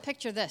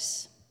Picture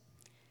this.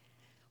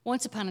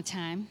 Once upon a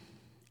time,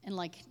 in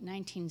like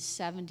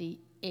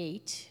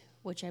 1978,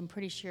 which I'm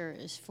pretty sure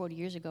is 40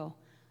 years ago,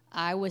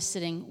 I was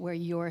sitting where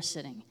you're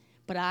sitting.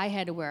 But I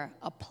had to wear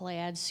a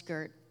plaid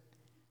skirt,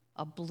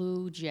 a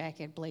blue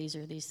jacket,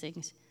 blazer, these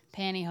things,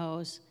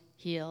 pantyhose,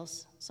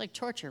 heels. It's like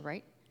torture,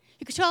 right?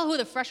 You could tell who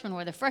the freshmen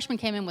were. The freshmen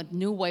came in with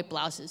new white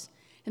blouses.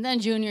 And then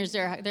juniors,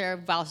 their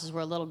blouses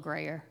were a little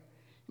grayer.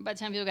 By the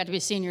time people got to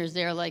be seniors,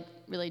 they're like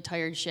really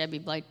tired, shabby,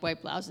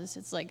 white blouses.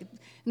 It's like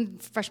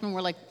freshmen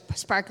were like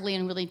sparkly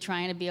and really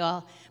trying to be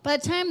all. By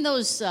the time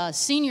those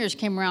seniors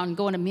came around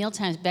going to meal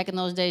times back in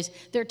those days,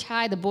 their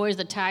tie,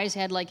 the ties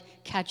had like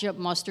ketchup,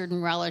 mustard,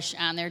 and relish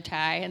on their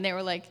tie, and they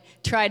were like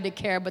tried to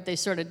care, but they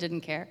sort of didn't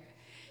care.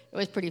 It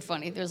was pretty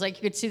funny. There was like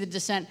you could see the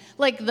descent,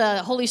 like the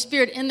Holy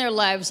Spirit in their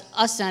lives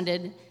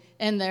ascended,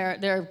 and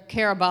their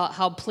care about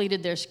how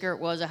pleated their skirt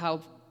was, or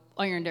how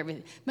ironed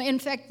everything. In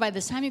fact, by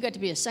the time you got to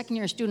be a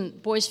second-year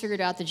student, boys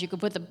figured out that you could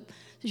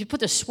put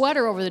the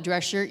sweater over the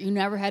dress shirt. You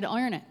never had to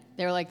iron it.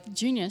 They were like,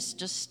 genius,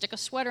 just stick a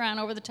sweater on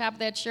over the top of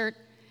that shirt,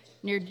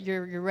 and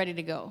you're ready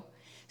to go.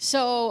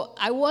 So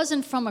I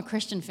wasn't from a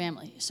Christian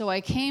family. So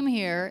I came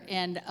here,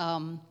 and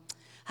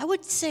I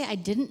would say I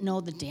didn't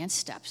know the dance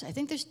steps. I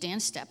think there's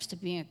dance steps to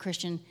being a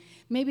Christian,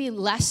 maybe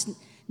less.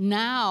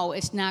 Now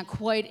it's not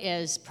quite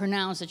as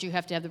pronounced that you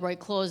have to have the right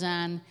clothes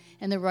on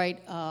and the right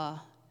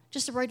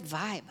just the right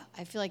vibe.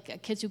 I feel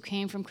like kids who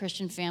came from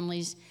Christian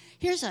families,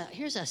 here's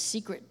a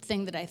secret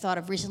thing that I thought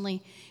of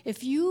recently.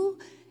 If you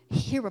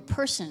hear a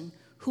person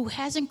who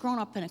hasn't grown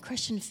up in a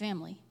Christian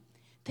family,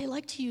 they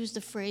like to use the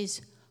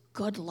phrase,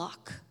 good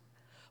luck.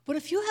 But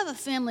if you have a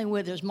family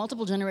where there's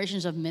multiple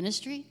generations of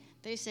ministry,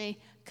 they say,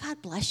 God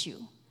bless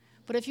you.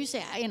 But if you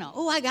say,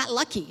 oh, I got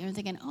lucky, you're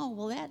thinking, oh,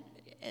 well,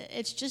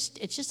 it's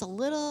just a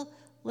little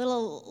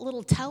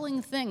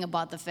telling thing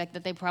about the fact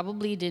that they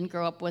probably didn't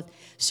grow up with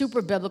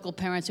super biblical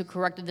parents who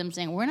corrected them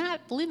saying, we're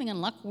not believing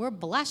in luck, we're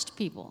blessed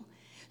people.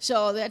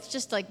 So that's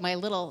just like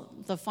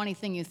the funny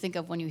thing you think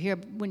of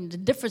when the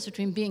difference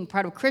between being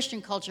part of Christian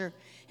culture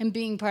and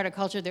being part of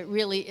culture that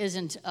really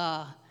isn't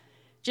I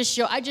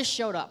just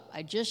showed up,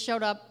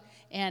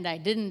 and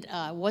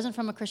I wasn't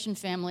from a Christian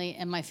family,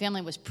 and my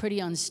family was pretty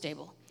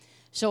unstable.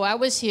 So I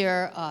was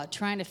here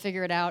trying to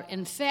figure it out.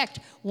 In fact,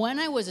 when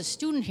I was a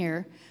student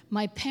here,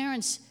 my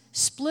parents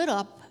split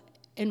up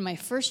in my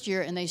first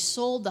year, and they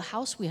sold the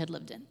house we had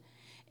lived in.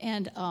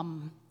 And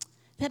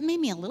that made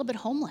me a little bit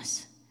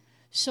homeless.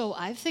 So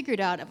I figured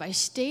out if I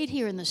stayed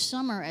here in the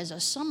summer as a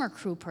summer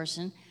crew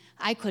person,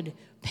 I could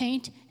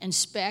paint and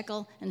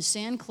spackle and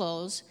sand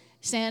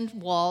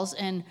walls,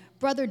 and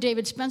Brother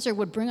David Spencer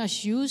would bring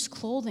us used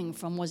clothing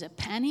from, was it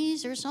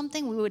Penny's or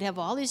something? We would have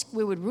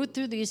we would root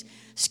through these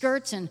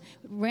skirts and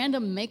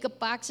random makeup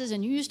boxes,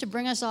 and you used to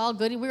bring us all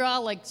goodies. We were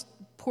all like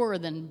poorer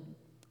than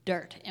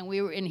dirt,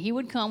 and he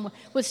would come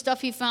with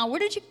stuff he found. Where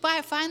did you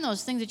find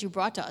those things that you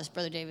brought to us,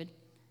 Brother David?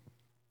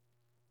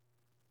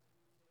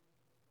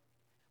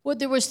 Well,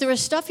 there was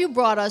stuff you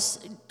brought us,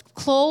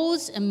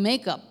 clothes and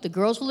makeup. The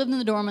girls who lived in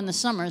the dorm in the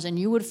summers, and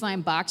you would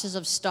find boxes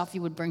of stuff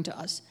you would bring to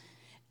us.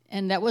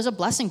 And that was a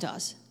blessing to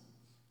us.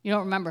 You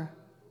don't remember?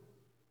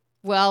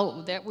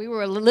 Well, we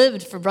were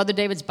lived for Brother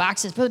David's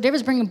boxes. Brother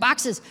David's bringing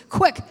boxes.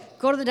 Quick,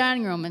 go to the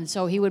dining room. And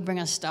so he would bring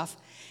us stuff.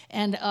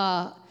 And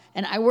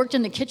I worked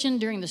in the kitchen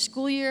during the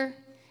school year.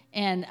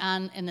 And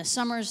in the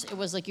summers, it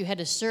was like you had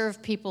to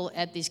serve people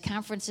at these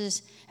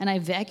conferences. And I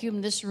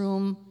vacuumed this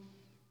room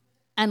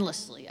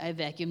endlessly. And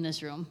the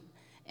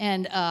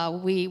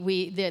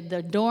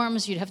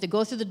dorms, you'd have to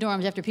go through the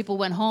dorms after people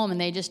went home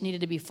and they just needed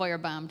to be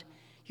firebombed.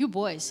 You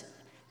boys,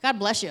 God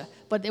bless you.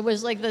 But it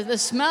was like the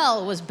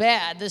smell was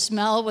bad. The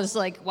smell was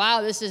like,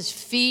 wow, this is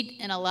feet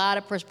and a lot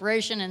of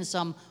perspiration and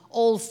some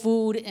old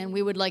food. And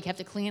we would like have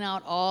to clean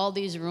out all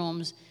these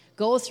rooms,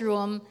 go through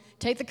them,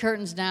 take the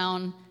curtains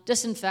down,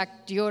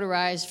 disinfect,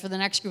 deodorize for the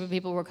next group of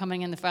people who were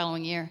coming in the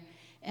following year.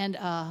 And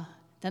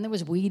then there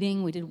was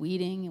weeding. We did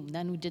weeding. And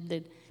then we did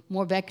the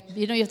more back.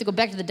 You have to go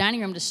back to the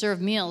dining room to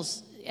serve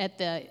meals at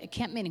the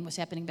camp meeting was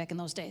happening back in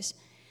those days.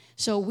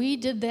 So we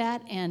did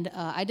that, and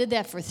I did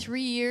that for 3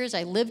 years.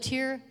 I lived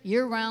here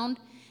year-round,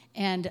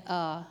 and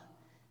that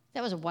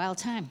was a wild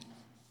time.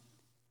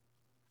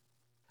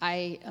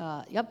 I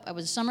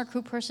was a summer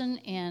crew person,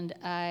 and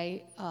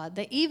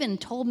they even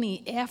told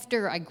me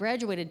after I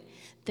graduated,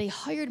 they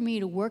hired me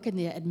to work in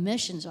the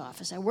admissions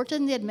office. I worked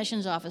in the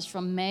admissions office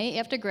from May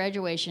after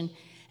graduation,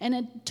 and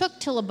it took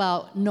till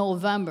about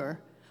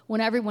November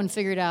when everyone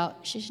figured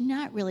out she's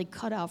not really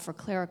cut out for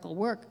clerical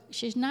work.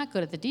 She's not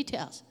good at the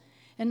details.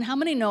 And how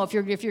many know if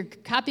you're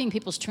copying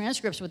people's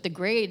transcripts with the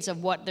grades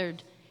of what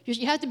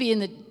you have to be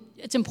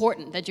it's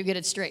important that you get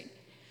it straight.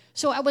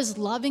 So I was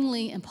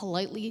lovingly and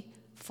politely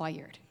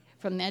fired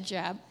from that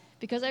job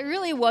because I was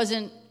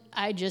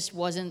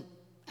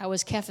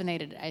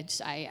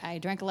caffeinated. I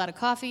drank a lot of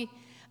coffee,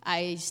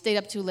 I stayed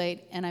up too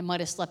late, and I might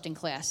have slept in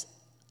class.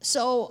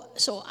 So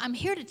I'm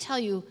here to tell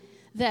you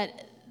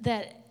that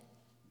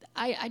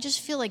I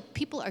just feel like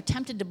people are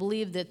tempted to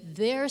believe that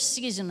their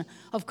season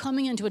of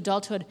coming into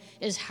adulthood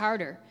is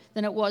harder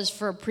than it was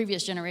for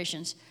previous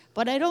generations.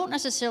 But I don't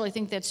necessarily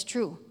think that's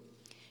true.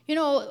 You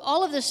know,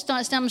 all of this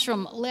stems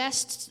from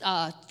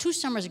 2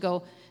 summers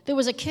ago. There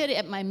was a kid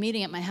at my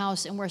meeting at my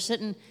house, and we're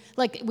sitting,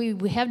 like,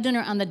 we have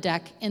dinner on the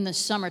deck in the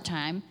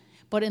summertime,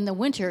 but in the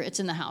winter, it's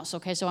in the house,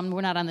 okay? So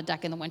we're not on the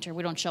deck in the winter.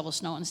 We don't shovel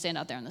snow and stand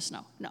out there in the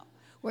snow. No,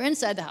 we're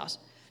inside the house.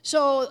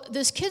 So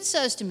this kid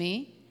says to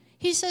me,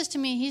 he's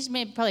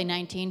maybe probably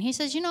 19, he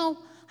says, you know,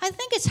 I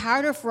think it's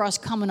harder for us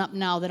coming up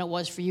now than it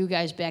was for you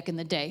guys back in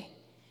the day.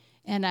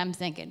 And I'm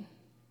thinking,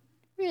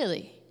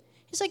 really?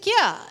 He's like,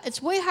 yeah,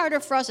 it's way harder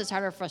for us. It's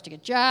harder for us to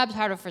get jobs,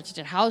 harder for us to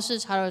get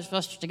houses, harder for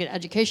us to get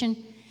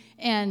education.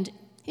 And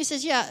he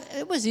says, yeah,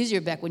 it was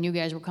easier back when you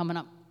guys were coming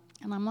up.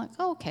 And I'm like,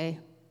 oh, okay.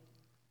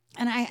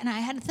 And I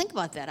had to think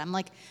about that. I'm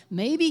like,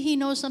 maybe he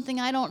knows something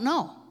I don't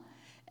know.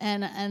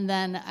 And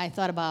then I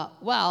thought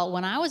about, well,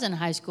 when I was in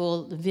high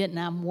school, the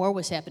Vietnam War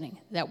was happening.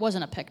 That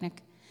wasn't a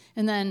picnic.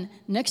 And then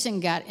Nixon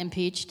got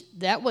impeached.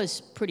 That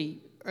was pretty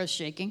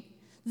earth-shaking.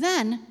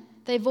 Then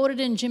they voted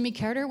in Jimmy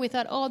Carter. We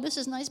thought, oh, this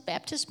is nice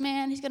Baptist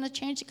man. He's going to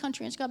change the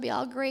country. It's going to be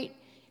all great.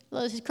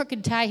 Well, his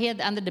crooked tie, he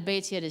had on the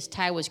debates, his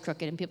tie was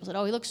crooked. And people said,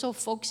 oh, he looks so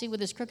folksy with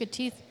his crooked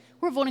teeth.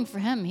 We're voting for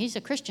him. He's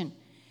a Christian.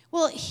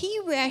 Well, he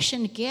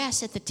rationed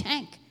gas at the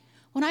tank.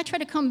 When I tried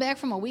to come back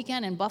from a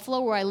weekend in Buffalo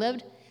where I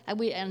lived,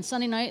 on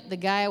Sunday night, the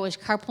guy I was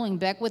carpooling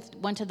back with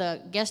went to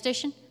the gas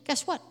station.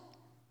 Guess what?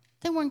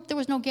 There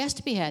was no gas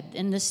to be had.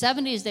 In the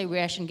 70s, they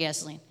rationed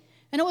gasoline.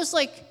 And it was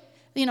like,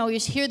 you know, you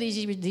hear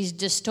these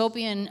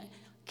dystopian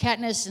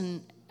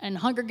Katniss and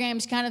Hunger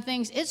Games kind of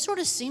things. It sort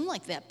of seemed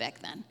like that back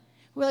then.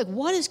 We're like,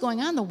 what is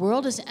going on? The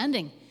world is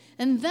ending.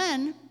 And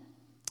then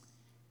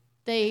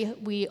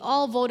we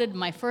all voted.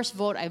 My first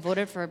vote, I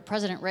voted for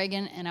President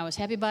Reagan, and I was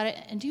happy about it.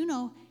 And do you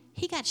know,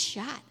 he got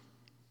shot.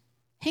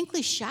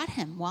 Hinckley shot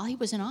him while he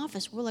was in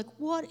office. We're like,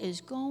 what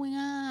is going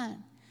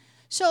on?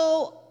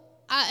 So,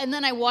 and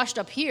then I washed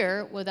up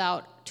here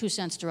without 2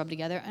 cents to rub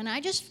together, and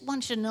I just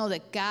want you to know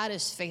that God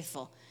is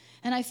faithful.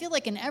 And I feel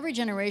like in every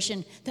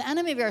generation, the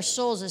enemy of our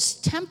souls is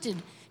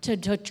tempted to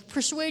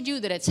persuade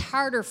you that it's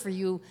harder for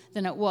you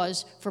than it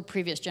was for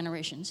previous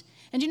generations.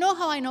 And you know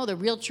how I know the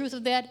real truth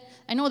of that?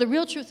 I know the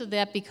real truth of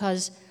that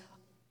because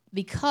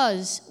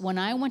when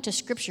I went to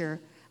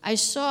Scripture, I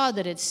saw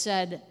that it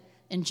said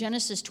in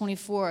Genesis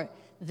 24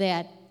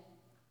 that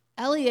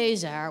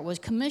Eliezer was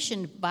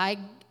commissioned by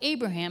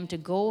Abraham to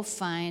go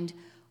find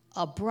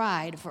a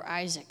bride for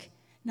Isaac.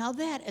 Now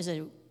that is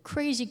a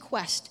crazy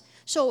quest.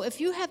 So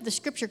if you have the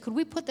Scripture, could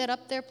we put that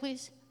up there,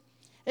 please?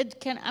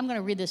 I'm going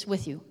to read this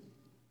with you.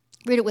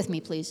 Read it with me,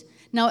 please.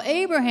 Now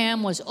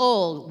Abraham was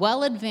old,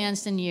 well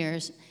advanced in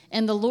years,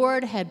 and the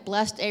Lord had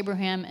blessed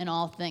Abraham in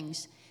all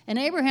things. And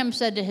Abraham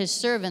said to his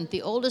servant,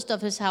 the oldest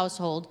of his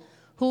household,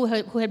 who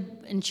had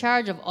in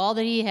charge of all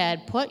that he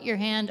had, put your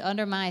hand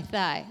under my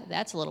thigh.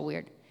 That's a little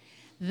weird.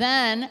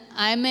 Then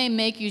I may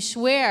make you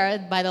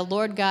swear by the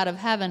Lord God of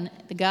heaven,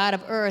 the God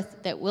of earth,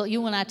 that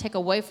you will not take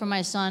away from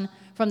my son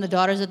from the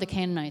daughters of the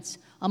Canaanites,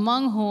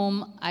 among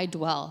whom I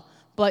dwell.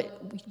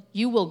 But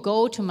you will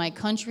go to my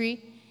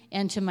country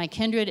and to my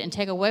kindred and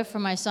take away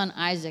from my son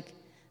Isaac.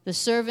 The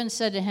servant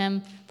said to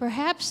him,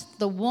 perhaps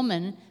the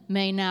woman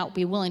may not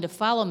be willing to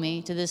follow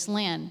me to this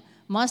land.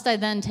 Must I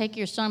then take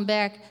your son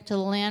back to the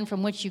land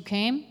from which you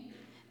came?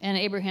 And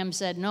Abraham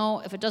said, no,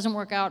 if it doesn't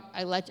work out,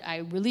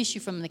 I release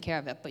you from the care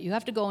of it, but you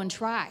have to go and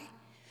try.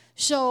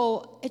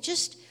 So it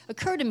just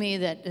occurred to me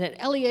that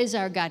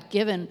Eliezer got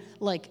given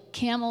like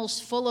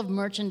camels full of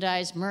merch.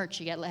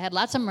 He had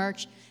lots of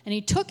merch, and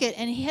he took it,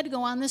 and he had to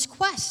go on this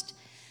quest.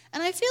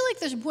 And I feel like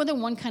there's more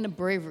than one kind of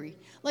bravery.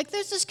 Like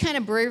there's this kind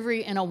of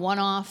bravery in a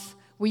one-off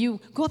where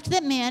you go up to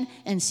that man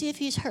and see if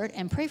he's hurt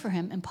and pray for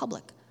him in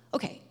public.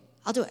 Okay,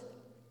 I'll do it.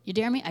 You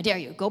dare me? I dare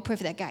you. Go pray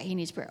for that guy. He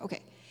needs prayer.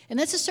 Okay. And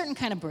that's a certain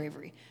kind of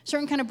bravery.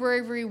 Certain kind of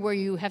bravery where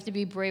you have to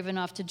be brave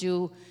enough to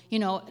do,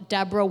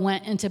 Deborah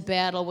went into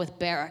battle with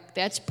Barak.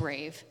 That's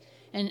brave.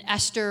 And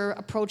Esther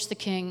approached the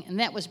king, and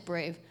that was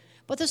brave.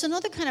 But there's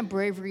another kind of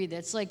bravery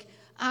that's like,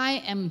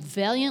 I am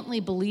valiantly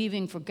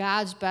believing for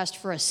God's best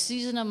for a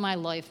season of my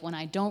life when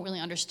I don't really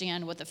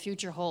understand what the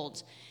future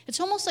holds. It's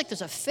almost like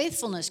there's a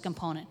faithfulness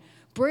component.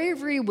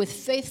 Bravery with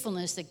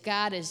faithfulness that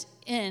God is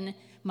in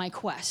my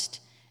quest.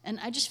 And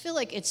I just feel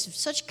like it's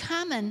such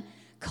common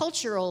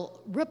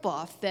cultural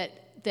ripoff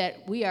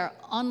that we are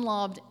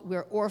unloved,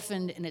 we're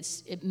orphaned, and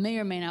it may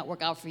or may not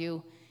work out for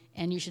you.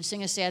 And you should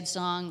sing a sad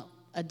song,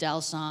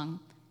 Adele song,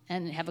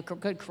 and have a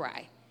good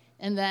cry.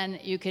 And then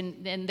you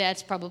could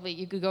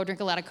go drink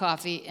a lot of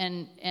coffee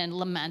and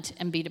lament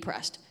and be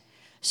depressed.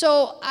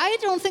 So I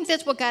don't think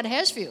that's what God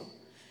has for you.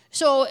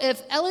 So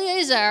if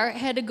Eliezer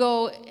had to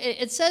go,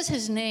 it says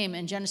his name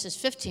in Genesis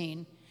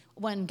 15,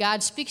 when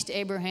God speaks to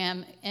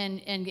Abraham,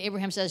 and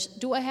Abraham says,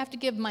 do I have to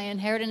give my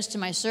inheritance to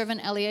my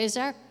servant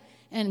Eliezer?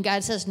 And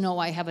God says, no,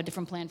 I have a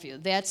different plan for you.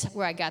 That's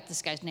where I got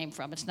this guy's name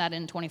from. It's not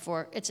in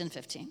 24, it's in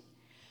 15.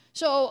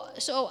 So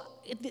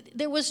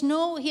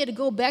he had to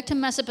go back to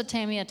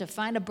Mesopotamia to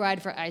find a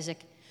bride for Isaac.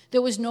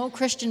 There was no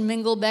Christian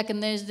mingle back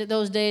in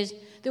those days.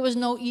 There was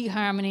no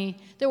eHarmony.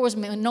 There was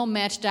no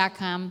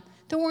Match.com.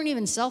 There weren't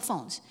even cell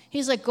phones.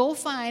 He's like, go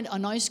find a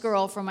nice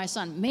girl for my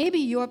son. Maybe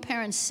your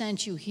parents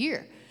sent you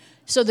here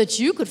so that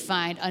you could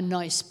find a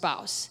nice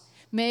spouse.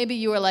 Maybe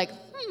you were like,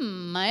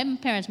 my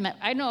parents met.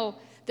 I know,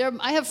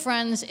 I have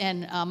friends,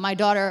 and my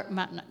daughter,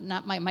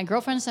 my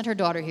girlfriend sent her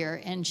daughter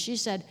here, and she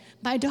said,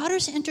 my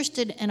daughter's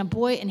interested in a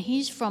boy, and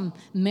he's from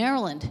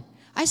Maryland.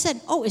 I said,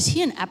 oh, is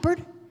he an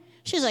Eppard?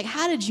 She's like,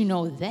 how did you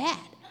know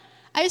that?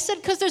 I said,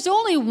 because there's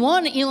only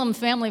one Elam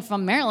family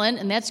from Maryland,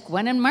 and that's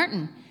Gwen and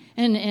Martin.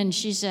 And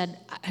she said,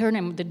 her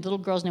name, the little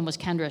girl's name was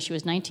Kendra. She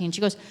was 19.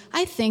 She goes,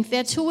 I think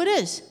that's who it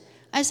is.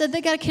 I said,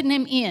 they got a kid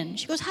named Ian.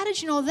 She goes, how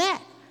did you know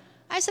that?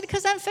 I said,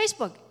 because on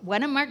Facebook,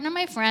 Gwen and Martin are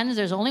my friends.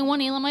 There's only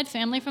one Elamite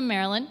family from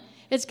Maryland.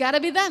 It's got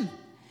to be them.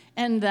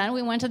 And then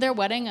we went to their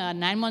wedding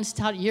 9 months,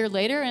 a year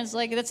later, and it's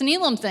like, that's an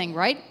Elam thing,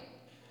 right?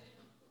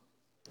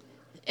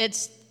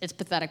 It's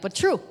pathetic, but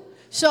true.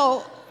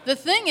 So the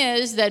thing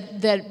is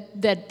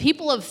that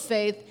people of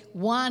faith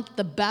want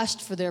the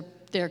best for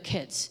their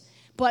kids.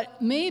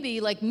 But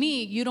maybe, like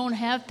me, you don't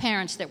have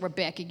parents that were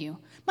backing you.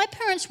 My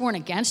parents weren't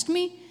against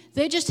me.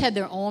 They just had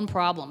their own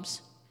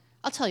problems.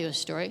 I'll tell you a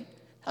story.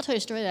 I'll tell you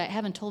a story that I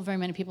haven't told very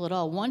many people at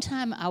all. One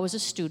time I was a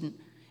student,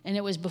 and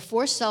it was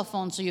before cell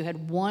phones, so you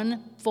had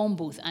one phone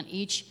booth on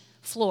each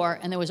floor,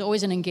 and there was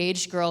always an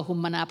engaged girl who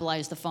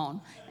monopolized the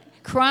phone,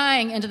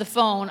 crying into the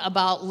phone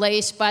about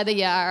lace by the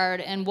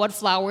yard and what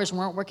flowers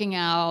weren't working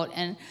out,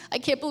 and I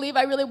can't believe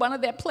I really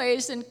wanted that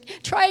place, and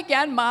try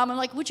again, Mom. I'm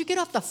like, would you get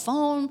off the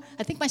phone?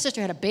 I think my sister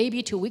had a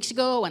baby 2 weeks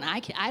ago, and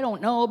I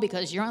don't know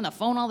because you're on the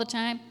phone all the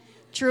time.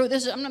 True,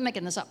 I'm not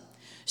making this up.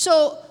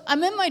 So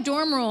I'm in my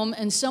dorm room,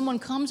 and someone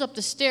comes up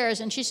the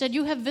stairs, and she said,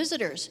 you have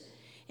visitors.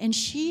 And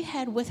she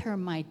had with her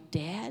my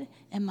dad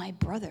and my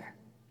brother.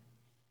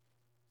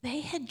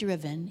 They had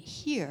driven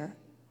here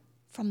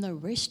from the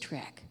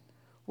racetrack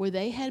where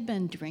they had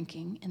been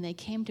drinking, and they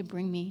came to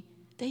bring me.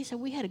 They said,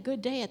 we had a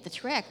good day at the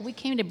track. We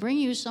came to bring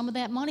you some of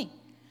that money.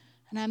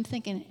 And I'm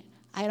thinking,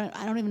 I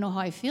don't even know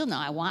how I feel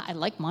now. I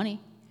like money.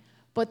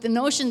 But the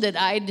notion that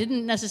I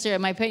didn't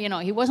necessarily,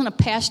 he wasn't a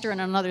pastor in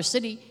another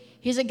city.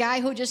 He's a guy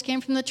who just came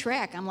from the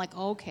track. I'm like,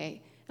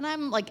 okay. And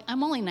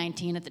I'm only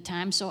 19 at the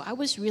time, so that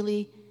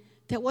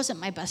wasn't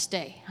my best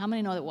day. How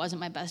many know that wasn't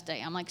my best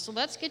day? I'm like, so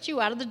let's get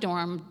you out of the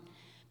dorm,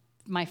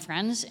 my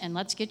friends, and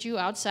let's get you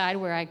outside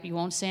where you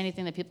won't say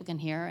anything that people can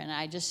hear. And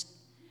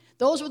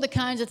those were the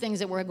kinds of things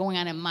that were going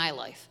on in my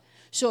life.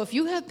 So if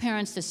you have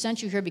parents that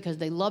sent you here because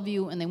they love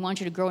you and they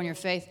want you to grow in your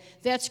faith,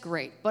 that's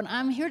great. But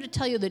I'm here to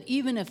tell you that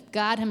even if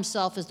God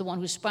himself is the one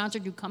who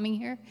sponsored you coming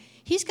here,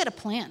 he's got a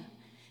plan.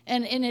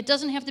 And it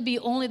doesn't have to be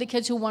only the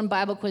kids who won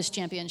Bible quiz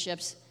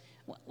championships.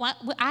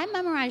 I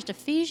memorized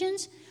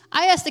Ephesians.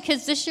 I asked the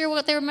kids this year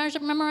what they were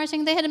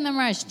memorizing. They had to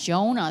memorize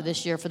Jonah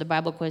this year for the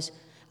Bible quiz.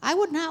 I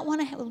would not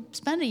want to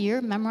spend a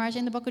year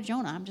memorizing the book of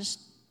Jonah. I'm just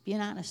being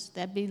honest.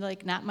 That'd be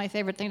like not my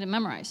favorite thing to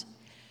memorize.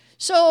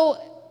 So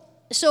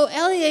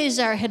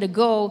Eleazar had to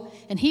go,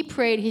 and he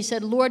prayed. He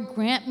said, Lord,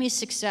 grant me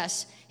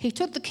success. He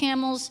took the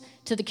camels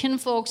to the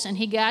kinfolks, and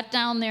he got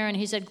down there, and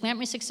he said, grant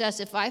me success.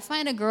 If I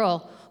find a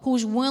girl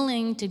who's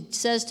willing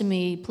says to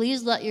me,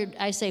 please let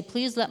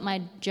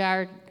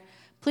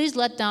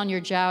down your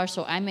jar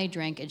so I may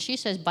drink. And she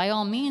says, by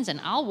all means, and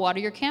I'll water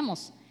your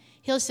camels.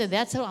 He'll say,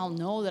 that's how I'll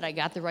know that I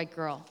got the right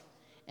girl.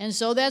 And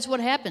so that's what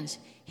happens.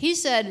 He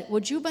said,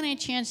 would you by any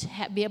chance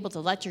be able to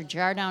let your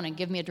jar down and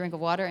give me a drink of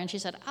water? And she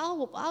said,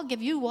 I'll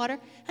give you water,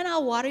 and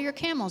I'll water your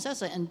camels.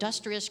 That's an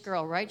industrious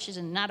girl, right? She's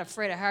not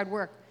afraid of hard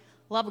work.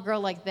 Love a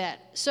girl like that.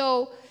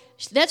 So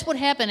that's what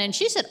happened. And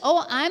she said,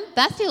 oh, I'm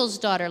Bethuel's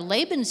daughter,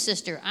 Laban's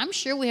sister. I'm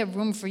sure we have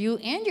room for you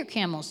and your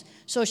camels.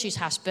 So she's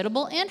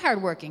hospitable and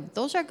hardworking.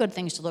 Those are good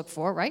things to look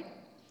for, right?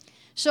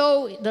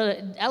 So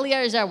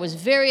Eleazar was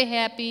very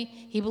happy.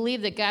 He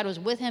believed that God was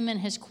with him in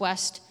his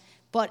quest,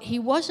 but he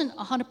wasn't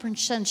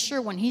 100%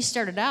 sure when he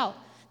started out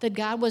that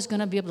God was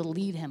going to be able to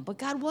lead him. But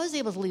God was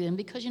able to lead him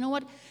because, you know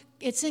what?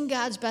 It's in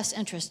God's best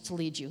interest to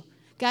lead you.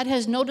 God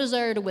has no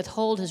desire to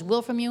withhold his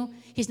will from you.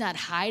 He's not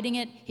hiding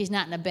it. He's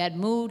not in a bad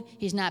mood.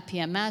 He's not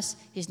PMS.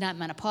 He's not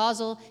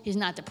menopausal. He's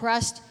not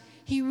depressed.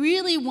 He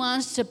really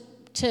wants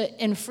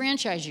to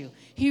enfranchise you.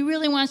 He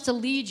really wants to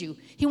lead you.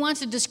 He wants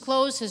to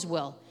disclose his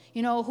will.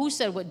 You know, who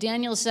said what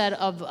Daniel said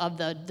of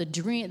the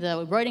dream,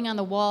 the writing on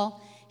the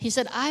wall? He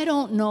said, I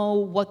don't know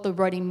what the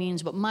writing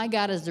means, but my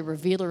God is the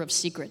revealer of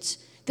secrets.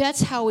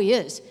 That's how he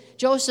is.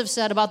 Joseph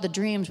said about the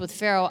dreams with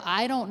Pharaoh,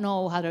 I don't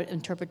know how to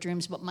interpret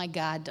dreams, but my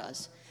God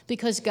does.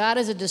 Because God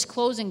is a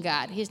disclosing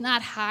God. He's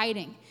not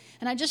hiding.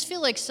 And I just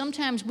feel like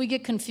sometimes we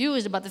get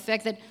confused about the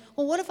fact that,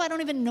 well, what if I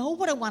don't even know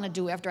what I want to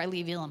do after I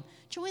leave Elam?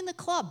 Join the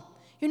club.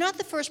 You're not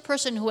the first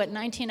person who at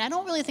 19, I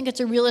don't really think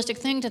it's a realistic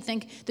thing to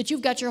think that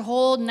you've got your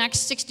whole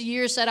next 60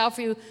 years set out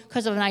for you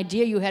because of an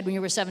idea you had when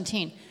you were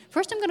 17.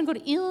 First I'm going to go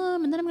to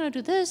Elam, and then I'm going to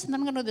do this, and then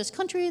I'm going to go to this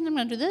country, and then I'm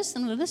going to do this,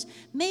 and I'm going to do this.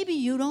 Maybe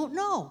you don't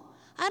know.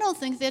 I don't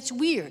think that's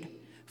weird.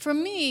 For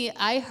me,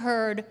 I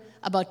heard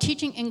about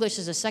teaching English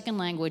as a second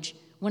language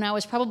when I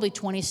was probably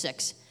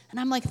 26. And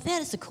I'm like,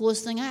 that is the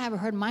coolest thing I ever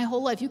heard in my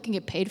whole life. You can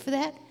get paid for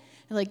that?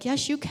 They're like,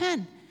 yes, you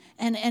can.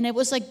 And it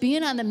was like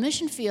being on the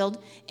mission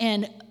field,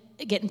 and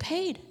getting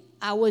paid.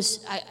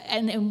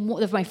 And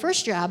my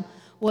first job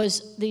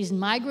was these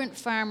migrant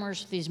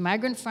farmers, these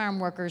migrant farm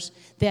workers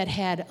that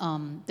had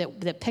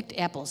that picked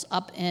apples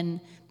up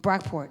in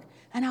Brockport.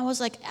 And I was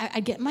like,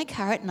 I'd get in my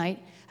car at night.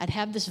 I'd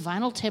have this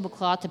vinyl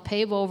tablecloth to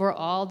pave over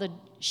all the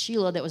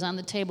Sheila that was on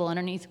the table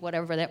underneath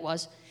whatever that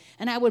was.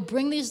 And I would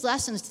bring these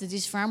lessons to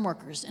these farm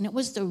workers. And it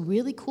was a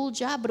really cool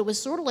job, but it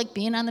was sort of like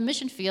being on the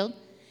mission field.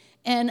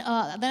 And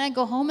then I'd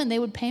go home and they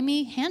would pay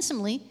me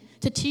handsomely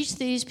to teach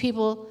these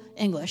people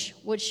English,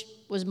 which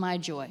was my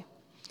joy.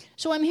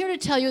 So I'm here to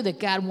tell you that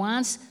God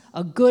wants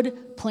a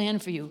good plan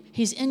for you.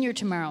 He's in your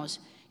tomorrows.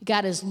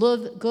 God is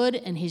good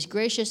and He's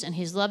gracious and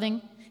He's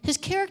loving. His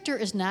character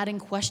is not in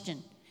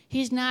question.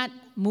 He's not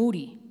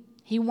moody.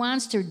 He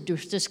wants to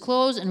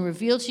disclose and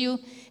reveal to you,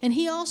 and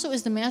He also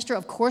is the master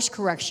of course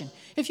correction.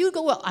 If you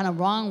go on a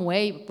wrong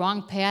way,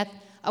 wrong path,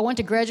 I went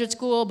to graduate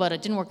school, but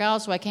it didn't work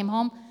out, so I came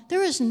home.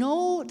 There's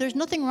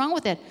nothing wrong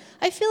with that.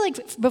 I feel like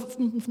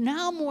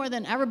now more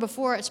than ever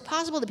before, it's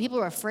possible that people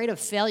are afraid of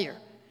failure.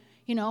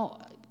 You know,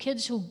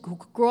 kids who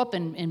grow up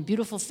in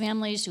beautiful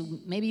families, who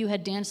maybe you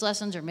had dance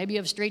lessons or maybe you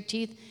have straight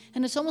teeth,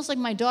 and it's almost like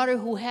my daughter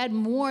who had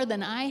more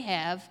than I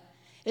have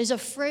is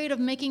afraid of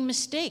making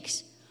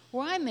mistakes.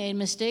 Where I made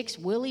mistakes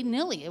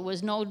willy-nilly. It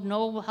was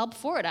no help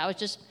for it. I was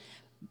just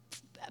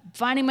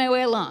finding my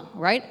way along,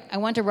 right? I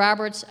went to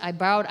Roberts.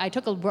 I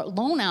took a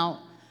loan out.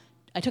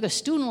 I took a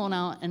student loan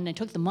out, and I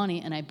took the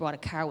money, and I bought a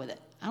car with it.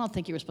 I don't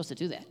think you were supposed to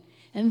do that.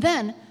 And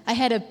then I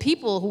had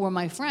people who were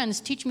my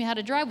friends teach me how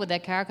to drive with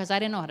that car because I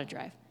didn't know how to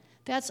drive.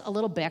 That's a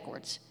little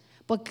backwards.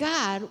 But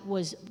God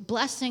was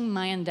blessing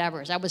my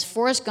endeavors. I was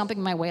Forrest Gumping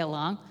my way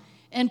along.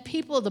 And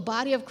the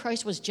body of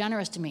Christ was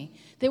generous to me.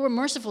 They were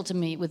merciful to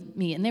me,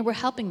 and they were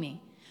helping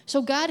me.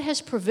 So God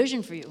has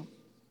provision for you.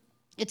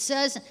 It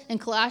says in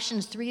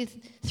Colossians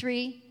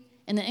 3:3,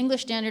 in the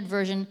English Standard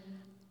Version,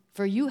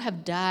 "For you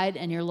have died,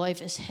 and your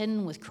life is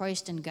hidden with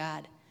Christ in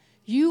God."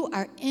 You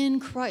are in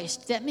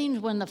Christ. That means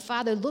when the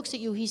Father looks at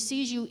you, He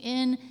sees you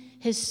in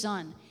His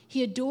Son.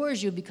 He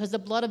adores you because the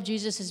blood of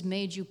Jesus has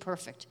made you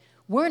perfect.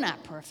 We're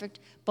not perfect,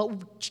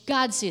 but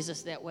God sees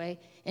us that way,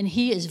 and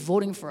He is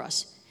voting for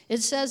us.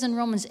 It says in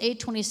Romans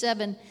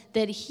 8:27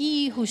 that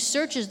He who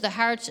searches the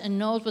hearts and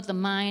knows what the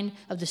mind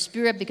of the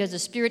Spirit, because the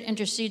Spirit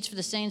intercedes for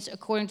the saints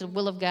according to the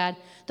will of God,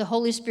 the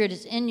Holy Spirit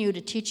is in you to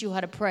teach you how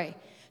to pray.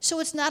 So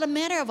it's not a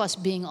matter of us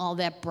being all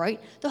that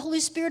bright. The Holy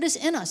Spirit is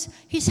in us.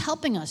 He's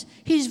helping us.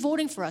 He's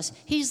voting for us.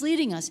 He's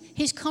leading us.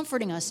 He's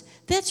comforting us.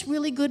 That's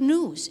really good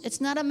news. It's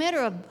not a matter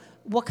of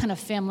what kind of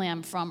family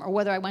I'm from or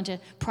whether I went to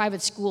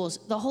private schools.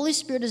 The Holy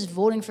Spirit is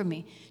voting for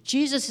me.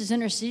 Jesus is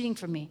interceding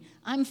for me.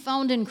 I'm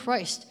found in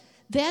Christ.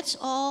 That's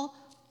all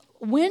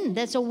win.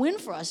 That's a win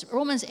for us.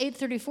 Romans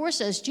 8:34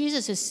 says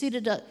Jesus is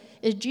seated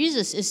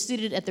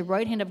at the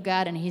right hand of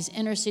God, and He's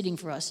interceding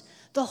for us.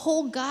 The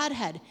whole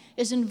Godhead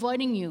is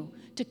inviting you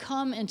to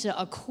come into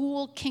a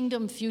cool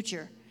kingdom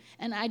future.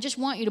 And I just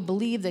want you to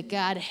believe that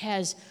God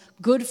has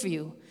good for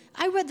you.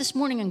 I read this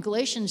morning in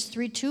Galatians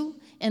 3:2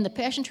 in the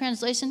Passion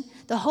Translation,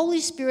 the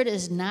Holy Spirit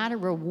is not a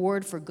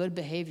reward for good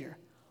behavior.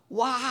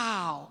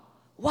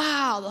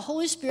 Wow, the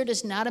Holy Spirit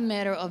is not a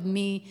matter of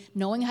me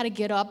knowing how to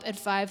get up at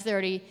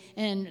 5:30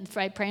 and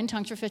pray in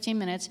tongues for 15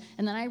 minutes,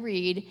 and then I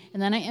read,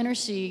 and then I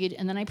intercede,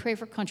 and then I pray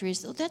for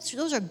countries.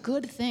 Those are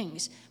good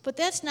things, but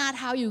that's not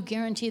how you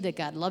guarantee that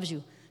God loves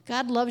you.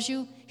 God loves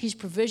you, He's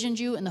provisioned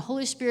you, and the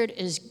Holy Spirit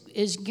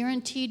is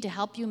guaranteed to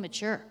help you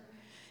mature.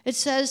 It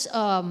says,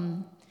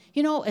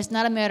 it's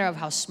not a matter of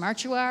how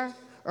smart you are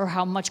or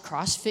how much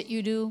CrossFit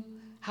you do,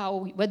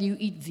 whether you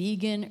eat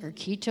vegan or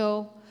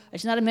keto.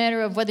 It's not a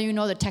matter of whether you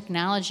know the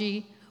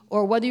technology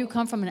or whether you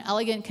come from an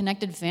elegant,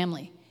 connected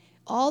family.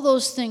 All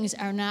those things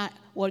are not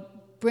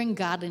what bring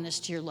godliness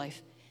to your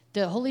life.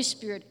 The Holy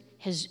Spirit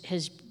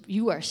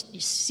you are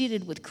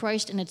seated with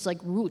Christ, and it's like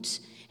roots.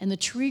 And the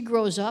tree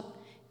grows up,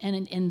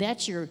 and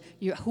that's your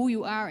who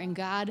you are in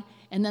God.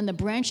 And then the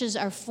branches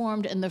are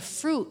formed, and the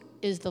fruit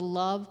is the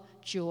love,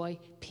 joy,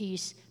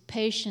 peace,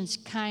 patience,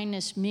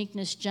 kindness,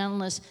 meekness,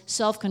 gentleness,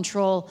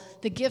 self-control.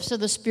 The gifts of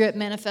the Spirit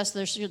manifest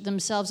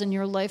themselves in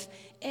your life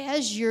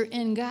as you're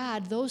in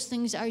God. Those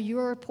things are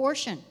your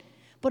portion.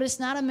 But it's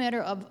not a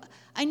matter of,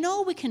 I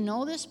know we can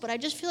know this, but I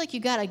just feel like you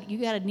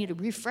gotta need a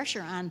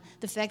refresher on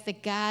the fact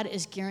that God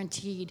is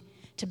guaranteed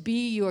to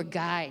be your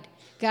guide.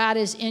 God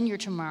is in your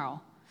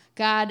tomorrow.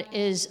 God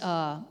is,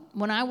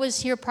 when I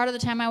was here, part of the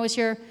time I was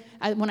here,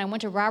 when I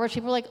went to Roberts,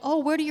 people were like, "Oh,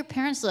 where do your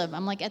parents live?"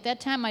 I'm like, at that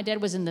time, my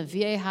dad was in the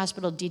VA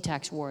hospital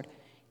detox ward.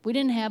 We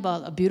didn't have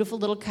a beautiful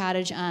little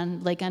cottage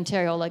on Lake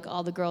Ontario like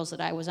all the girls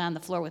that I was on the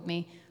floor with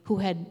me who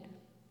had.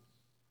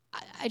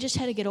 I just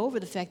had to get over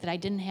the fact that I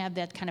didn't have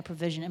that kind of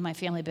provision in my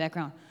family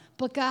background.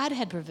 But God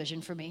had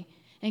provision for me.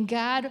 And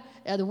God,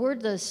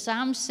 the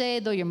Psalms say,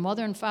 though your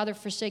mother and father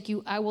forsake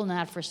you, I will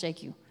not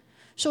forsake you.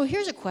 So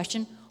here's a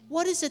question.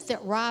 What is it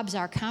that robs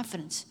our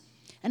confidence?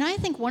 And I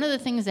think one of the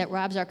things that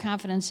robs our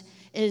confidence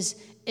is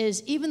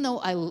even though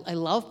I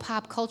love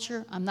pop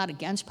culture, I'm not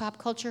against pop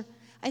culture,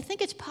 I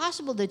think it's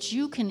possible that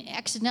you can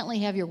accidentally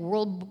have your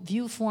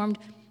worldview formed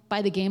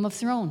by the Game of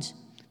Thrones.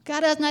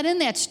 God is not in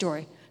that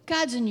story.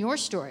 God's in your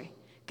story.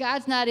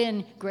 God's not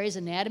in Grey's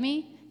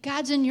Anatomy.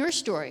 God's in your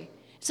story.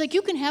 It's like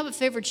you can have a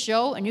favorite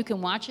show and you can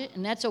watch it,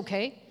 and that's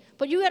okay.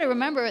 But you got to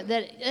remember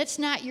that it's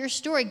not your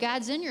story.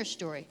 God's in your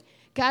story.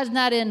 God's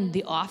not in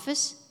The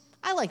Office.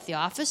 I like The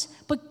Office,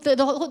 but the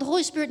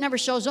Holy Spirit never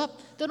shows up.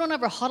 They don't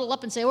ever huddle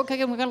up and say, okay,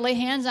 we're going to lay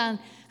hands on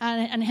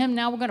him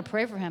now. We're going to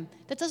pray for him.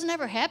 That doesn't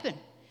ever happen.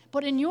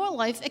 But in your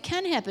life, it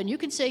can happen. You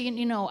can say,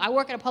 you know, I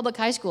work at a public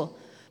high school.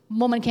 A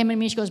woman came in to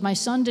me. She goes, my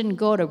son didn't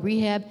go to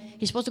rehab.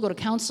 He's supposed to go to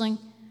counseling.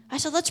 I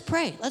said, let's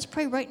pray. Let's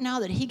pray right now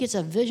that he gets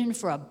a vision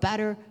for a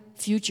better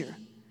future.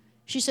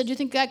 She said, do you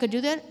think God could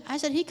do that? I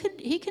said,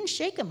 he can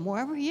shake him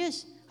wherever he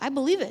is. I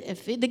believe it.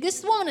 If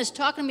this woman is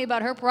talking to me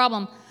about her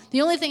problem,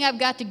 the only thing I've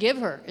got to give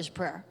her is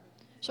prayer.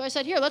 So I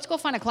said, here, let's go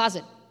find a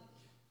closet.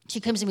 She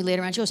comes to me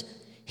later on. She goes,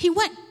 he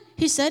went.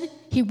 He said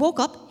he woke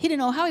up. He didn't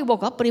know how he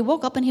woke up, but he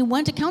woke up and he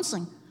went to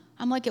counseling.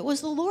 I'm like, it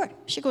was the Lord.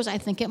 She goes, I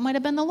think it might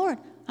have been the Lord.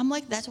 I'm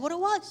like, that's what it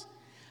was.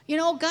 You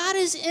know, God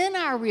is in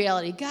our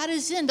reality. God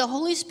is in. The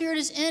Holy Spirit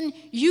is in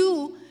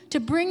you to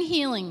bring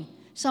healing.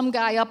 Some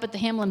guy up at the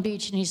Hamlin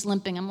Beach, and he's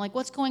limping. I'm like,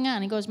 what's going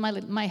on? He goes,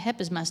 my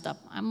hip is messed up.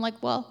 I'm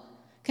like, well,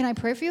 can I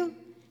pray for you?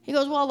 He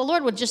goes, well, the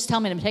Lord would just tell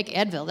me to take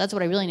Advil. That's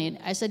what I really need.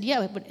 I said,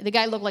 yeah, but the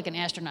guy looked like an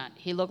astronaut.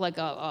 He looked like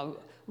a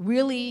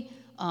really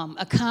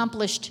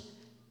accomplished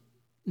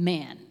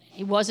man.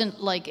 He wasn't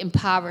like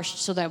impoverished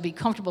so that I would be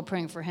comfortable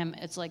praying for him.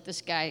 It's like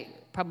this guy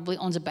probably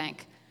owns a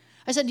bank.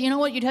 I said, you know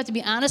what? You'd have to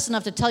be honest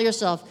enough to tell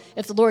yourself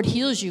if the Lord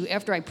heals you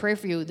after I pray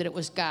for you that it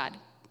was God.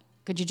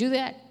 Could you do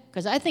that?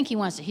 Because I think he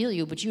wants to heal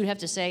you, but you'd have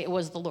to say it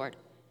was the Lord.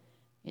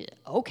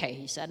 Okay,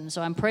 he said. And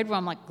so I prayed for him.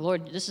 I'm like,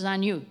 Lord, this is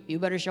on you. You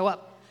better show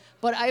up.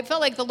 But I felt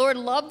like the Lord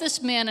loved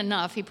this man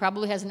enough. He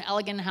probably has an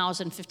elegant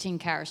house and 15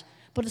 cars.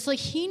 But it's like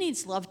he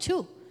needs love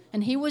too.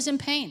 And he was in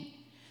pain.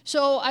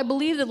 So I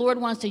believe the Lord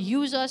wants to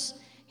use us.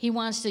 He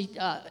wants to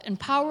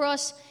empower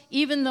us,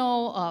 even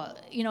though,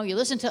 you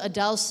listen to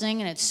Adele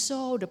sing and it's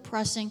so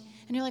depressing.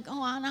 And you're like,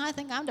 oh, now I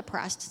think I'm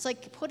depressed. It's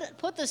like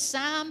put the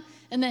psalm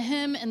and the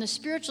hymn and the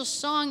spiritual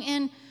song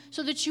in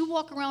so that you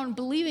walk around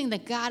believing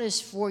that God is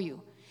for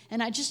you.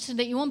 And so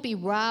that you won't be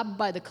robbed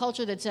by the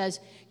culture that says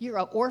you're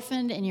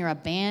orphaned and you're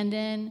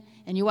abandoned.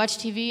 And you watch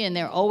TV and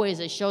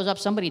it shows up,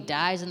 somebody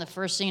dies in the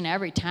first scene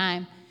every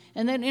time.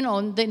 And then,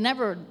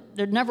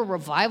 there's never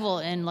revival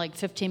in like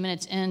 15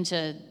 minutes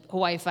into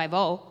Hawaii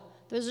Five-0.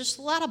 There's just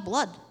a lot of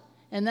blood.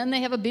 And then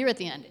they have a beer at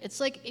the end. It's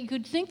like you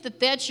could think that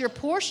that's your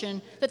portion,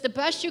 that the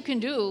best you can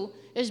do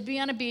is be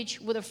on a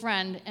beach with a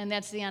friend, and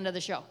that's the end of the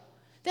show.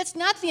 That's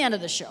not the end of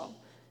the show.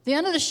 The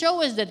end of the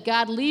show is that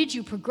God leads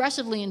you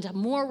progressively into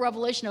more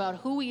revelation about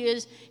who he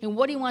is and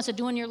what he wants to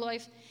do in your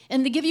life,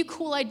 and to give you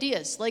cool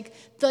ideas. Like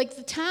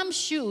the Tom's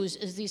shoes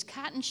is these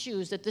cotton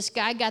shoes that this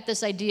guy got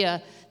this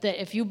idea that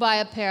if you buy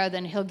a pair,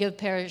 then he'll give a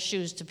pair of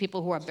shoes to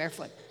people who are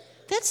barefoot.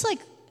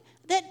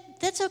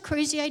 That's a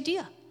crazy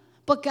idea.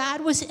 But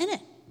God was in it.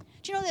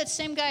 Do you know that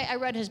same guy, I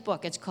read his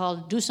book. It's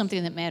called Do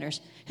Something That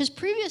Matters. His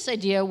previous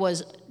idea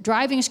was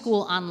driving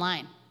school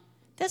online.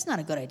 That's not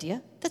a good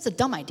idea. That's a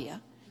dumb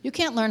idea. You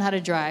can't learn how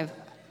to drive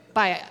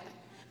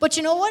But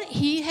you know what?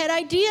 He had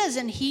ideas,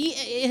 and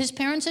his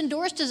parents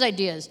endorsed his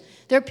ideas.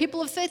 They're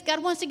people of faith.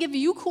 God wants to give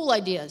you cool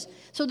ideas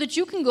so that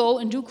you can go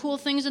and do cool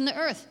things in the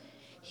earth.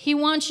 He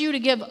wants you to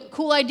give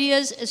cool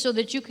ideas so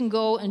that you can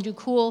go and do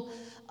cool.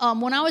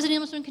 When I was at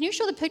Elam, can you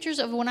show the pictures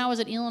of when I was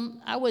at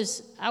Elam? I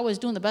was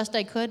doing the best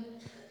I could,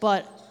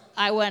 but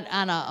I went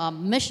on a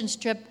missions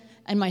trip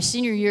in my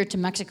senior year to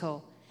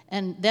Mexico.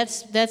 And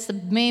that's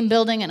the main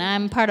building, and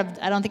I'm part of,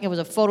 I don't think it was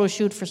a photo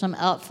shoot from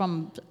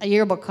a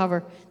yearbook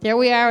cover. There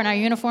we are in our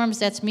uniforms.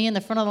 That's me in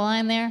the front of the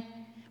line there.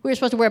 We were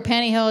supposed to wear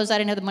pantyhose. I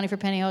didn't have the money for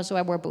pantyhose, so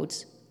I wore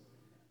boots.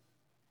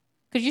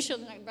 Could you show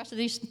the rest of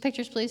these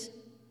pictures, please?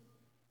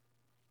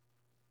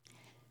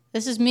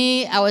 This is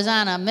me. I was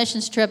on a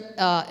missions trip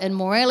in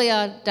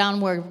Morelia,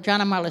 down where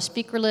John and Marla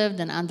Speaker lived,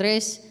 and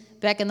Andres.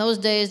 Back in those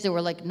days, there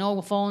were like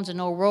no phones and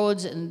no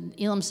roads, and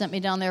Elam sent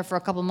me down there for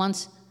a couple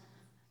months.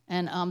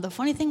 And the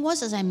funny thing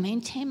was I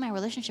maintained my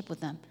relationship with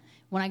them.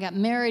 When I got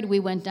married, we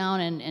went down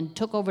and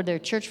took over their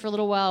church for a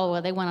little while.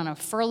 They went on a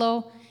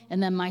furlough.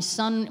 And then my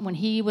son, when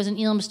he was an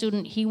Elam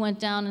student, he went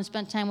down and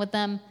spent time with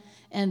them.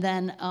 And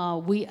then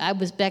I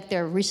was back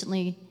there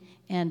recently.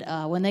 And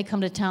when they come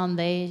to town,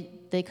 they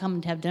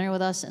come to have dinner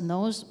with us. And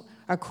those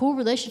are cool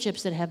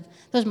relationships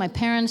those are my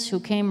parents who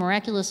came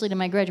miraculously to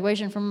my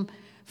graduation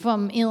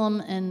from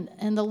Elam.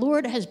 And the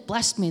Lord has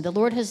blessed me. The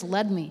Lord has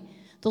led me.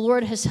 The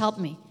Lord has helped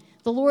me.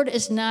 The Lord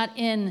is not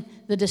in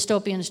the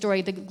dystopian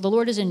story. The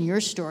Lord is in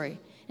your story.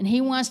 And he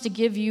wants to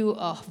give you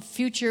a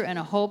future and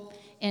a hope.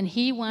 And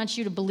he wants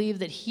you to believe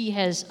that he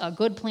has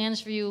good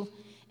plans for you.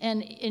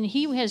 And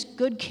he has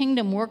good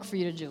kingdom work for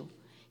you to do.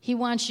 He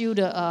wants you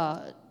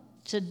to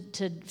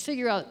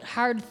figure out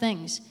hard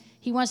things.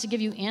 He wants to give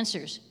you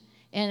answers.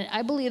 And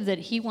I believe that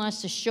he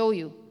wants to show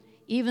you,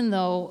 even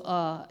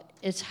though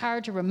it's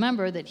hard to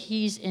remember that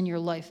he's in your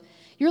life.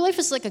 Your life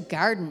is like a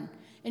garden.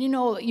 And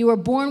you were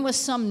born with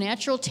some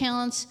natural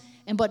talents,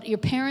 but your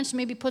parents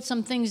maybe put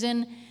some things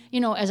in.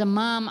 As a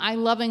mom, I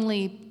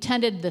lovingly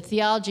tended the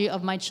theology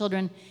of my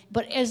children,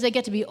 but as they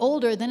get to be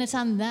older, then it's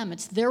on them.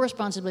 It's their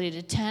responsibility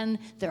to tend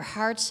their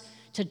hearts,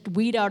 to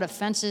weed out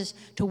offenses,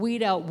 to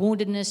weed out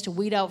woundedness, to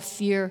weed out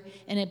fear,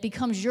 and it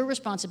becomes your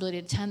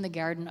responsibility to tend the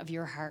garden of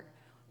your heart,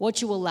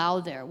 what you allow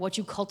there, what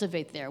you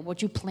cultivate there,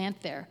 what you plant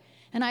there.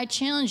 And I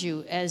challenge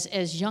you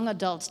as young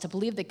adults to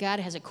believe that God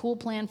has a cool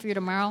plan for you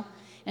tomorrow,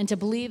 and to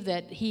believe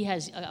that he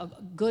has a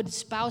good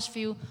spouse for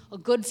you, a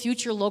good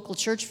future local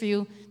church for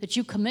you, that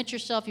you commit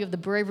yourself, you have the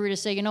bravery to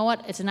say, you know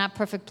what, it's a not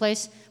perfect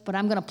place, but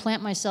I'm going to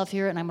plant myself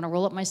here and I'm going to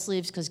roll up my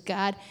sleeves because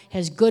God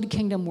has good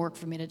kingdom work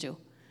for me to do.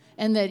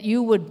 And that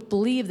you would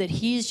believe that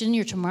he's in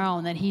your tomorrow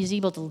and that he's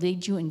able to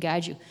lead you and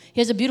guide you.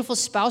 He has a beautiful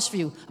spouse for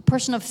you, a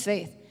person of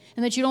faith,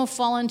 and that you don't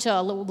fall into a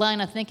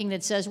line of thinking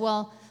that says,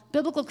 well,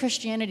 biblical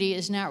Christianity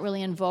is not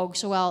really in vogue,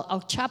 so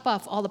I'll chop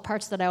off all the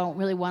parts that I don't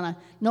really want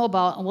to know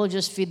about, and we'll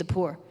just feed the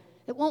poor.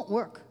 It won't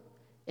work.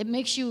 It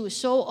makes you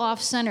so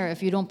off-center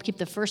if you don't keep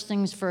the first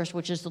things first,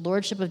 which is the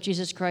lordship of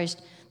Jesus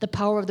Christ, the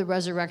power of the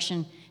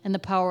resurrection, and the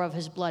power of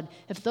his blood.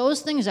 If those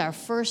things are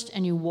first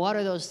and you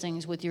water those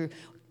things with your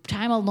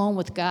time alone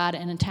with God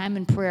and in time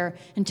in prayer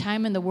and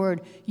time in the Word,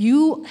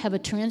 you have a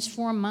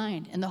transformed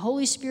mind, and the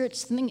Holy Spirit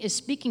is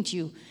speaking to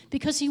you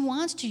because he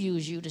wants to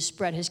use you to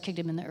spread his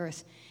kingdom in the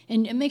earth.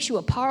 And it makes you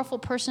a powerful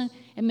person.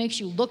 It makes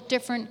you look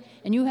different.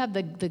 And you have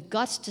the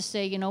guts to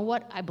say, you know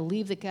what? I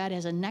believe that God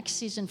has a next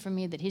season for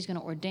me that he's going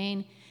to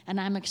ordain, and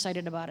I'm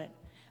excited about it.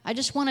 I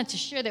just wanted to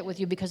share that with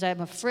you because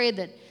I'm afraid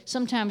that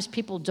sometimes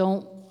people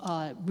don't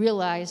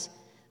realize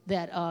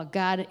that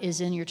God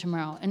is in your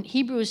tomorrow. In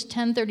Hebrews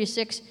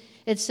 10:36,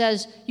 it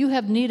says, you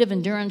have need of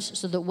endurance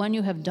so that when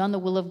you have done the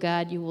will of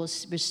God, you will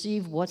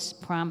receive what's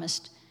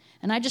promised.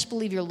 And I just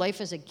believe your life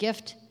is a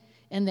gift,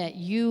 and that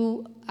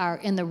you are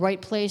in the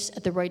right place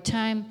at the right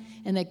time,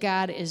 and that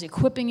God is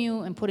equipping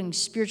you and putting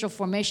spiritual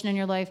formation in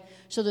your life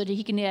so that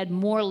he can add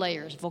more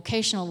layers,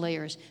 vocational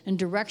layers, and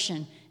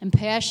direction, and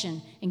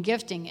passion, and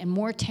gifting, and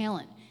more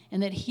talent,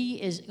 and that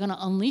he is going to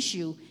unleash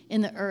you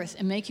in the earth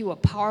and make you a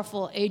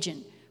powerful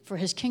agent for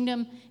his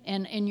kingdom,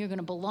 and you're going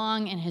to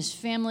belong in his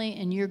family,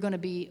 and you're going to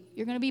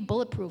be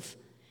bulletproof.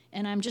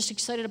 And I'm just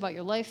excited about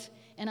your life,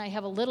 and I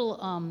have a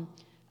little...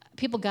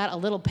 People got a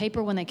little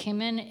paper when they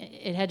came in.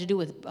 It had to do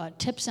with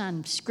tips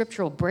on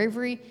scriptural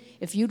bravery.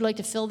 If you'd like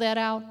to fill that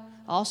out,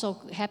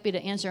 also happy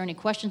to answer any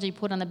questions that you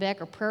put on the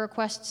back or prayer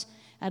requests.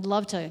 I'd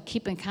love to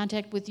keep in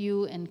contact with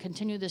you and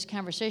continue this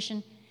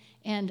conversation.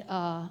 And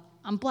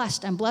I'm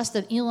blessed. I'm blessed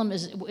that Elam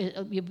is,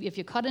 if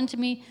you cut into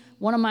me,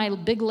 one of my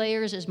big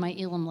layers is my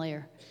Elam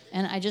layer.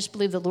 And I just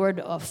believe the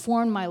Lord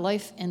formed my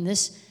life in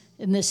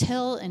this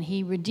hill, and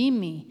he redeemed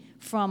me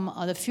from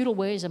the futile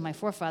ways of my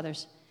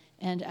forefathers.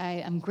 And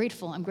I'm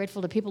grateful. I'm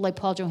grateful to people like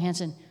Paul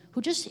Johansson,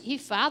 who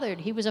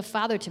he was a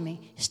father to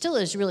me. He still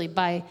is, really,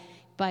 by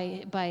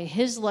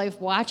his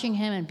life, watching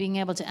him and being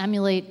able to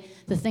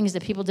emulate the things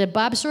that people did.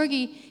 Bob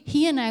Sorge,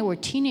 he and I were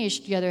teenagers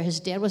together.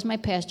 His dad was my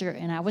pastor,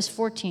 and I was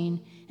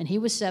 14, and he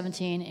was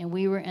 17, and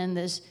we were in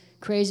this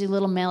crazy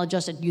little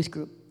maladjusted youth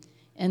group.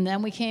 And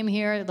then we came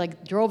here,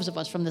 like droves of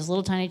us from this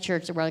little tiny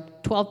church. There were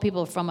like 12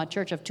 people from a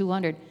church of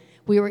 200.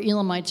 We were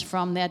Elamites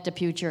from that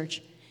Depew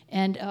church.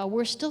 And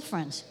we're still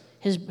friends.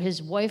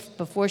 His wife,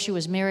 before she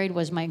was married,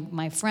 was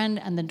my friend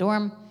in the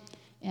dorm.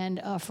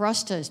 And for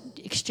us to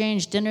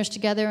exchange dinners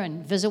together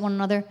and visit one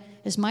another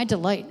is my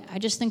delight. I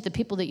just think the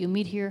people that you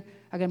meet here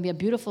are going to be a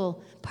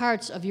beautiful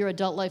parts of your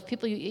adult life.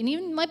 And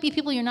even might be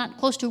people you're not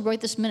close to right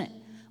this minute.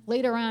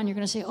 Later on, you're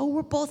going to say, oh,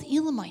 we're both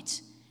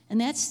Elamites. And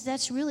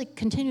that's really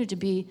continued to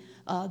be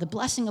the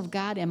blessing of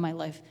God in my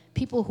life.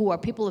 People who are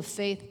people of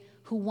faith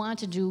who want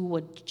to do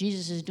what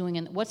Jesus is doing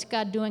and what's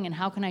God doing and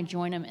how can I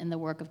join him in the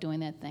work of doing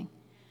that thing.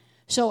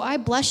 So I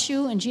bless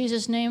you in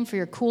Jesus' name for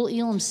your cool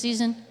Elam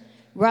season.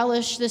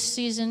 Relish this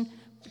season.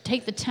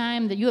 Take the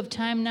time that you have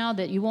time now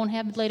that you won't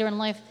have later in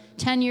life.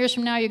 10 years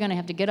from now, you're going to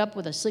have to get up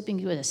with a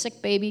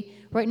sick baby.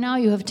 Right now,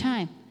 you have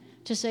time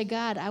to say,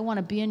 God, I want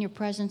to be in your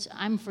presence.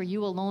 I'm for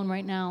you alone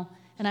right now.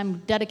 And I'm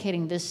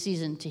dedicating this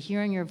season to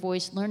hearing your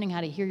voice, learning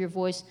how to hear your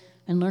voice,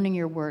 and learning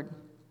your word.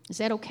 Is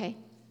that okay?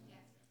 Yes.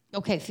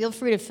 Okay, feel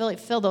free to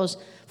fill those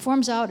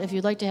forms out if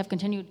you'd like to have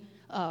continued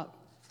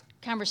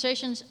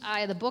conversations.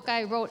 The book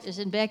I wrote is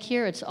in back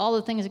here. It's all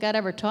the things that God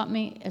ever taught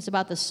me. It's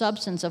about the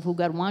substance of who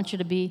God wants you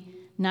to be,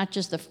 not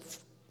just the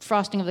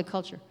frosting of the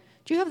culture.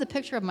 Do you have the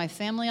picture of my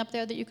family up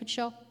there that you could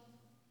show?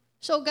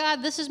 So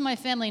God, this is my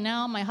family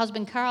now. My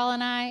husband Carl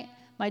and I.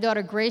 My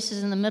daughter Grace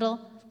is in the middle.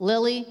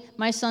 Lily,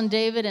 my son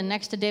David, and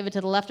next to David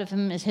to the left of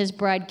him is his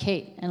bride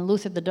Kate, and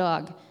Luther the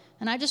dog.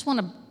 And I just want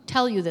to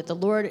tell you that the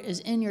Lord is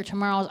in your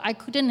tomorrows. I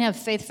didn't have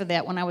faith for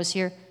that when I was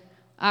here.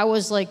 I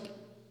was like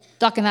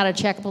ducking out of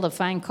chapel to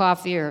find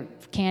coffee or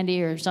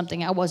candy or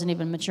something. I wasn't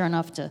even mature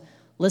enough to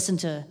listen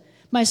to.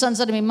 My son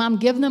said to me, Mom,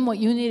 give them what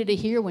you needed to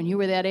hear when you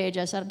were that age.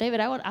 I said,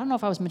 David, I don't know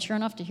if I was mature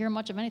enough to hear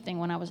much of anything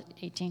when I was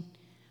 18.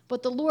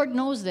 But the Lord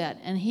knows that,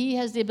 and he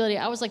has the ability.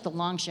 I was like the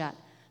long shot.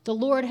 The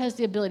Lord has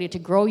the ability to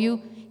grow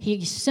you.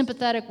 He's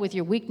sympathetic with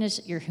your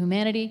weakness, your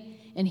humanity,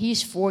 and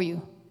he's for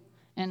you.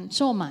 And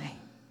so am I.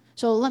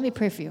 So let me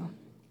pray for you.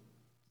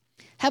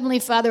 Heavenly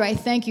Father, I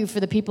thank you for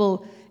the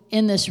people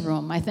in this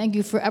room. I thank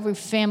you for every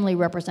family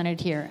represented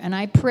here. And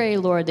I pray,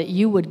 Lord, that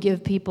you would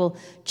give people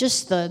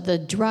just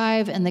the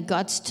drive and the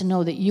guts to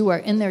know that you are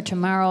in their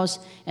tomorrows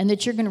and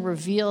that you're going to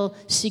reveal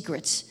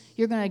secrets.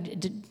 You're going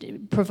to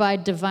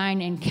provide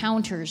divine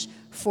encounters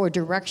for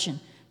direction,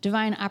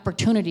 divine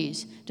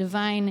opportunities,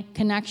 divine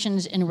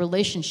connections in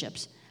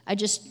relationships. I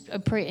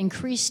pray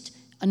increased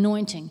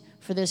anointing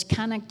for this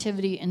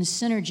connectivity and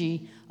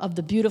synergy of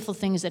the beautiful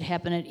things that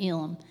happen at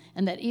Elam.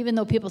 And that even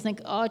though people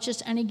think, oh, it's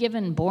just any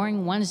given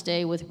boring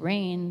Wednesday with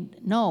rain,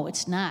 no,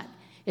 it's not.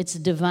 It's a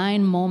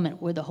divine moment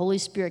where the Holy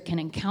Spirit can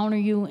encounter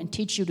you and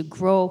teach you to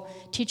grow,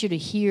 teach you to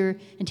hear,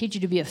 and teach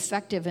you to be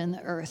effective in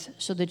the earth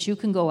so that you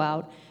can go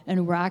out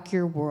and rock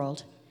your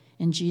world.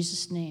 In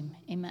Jesus' name,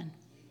 amen.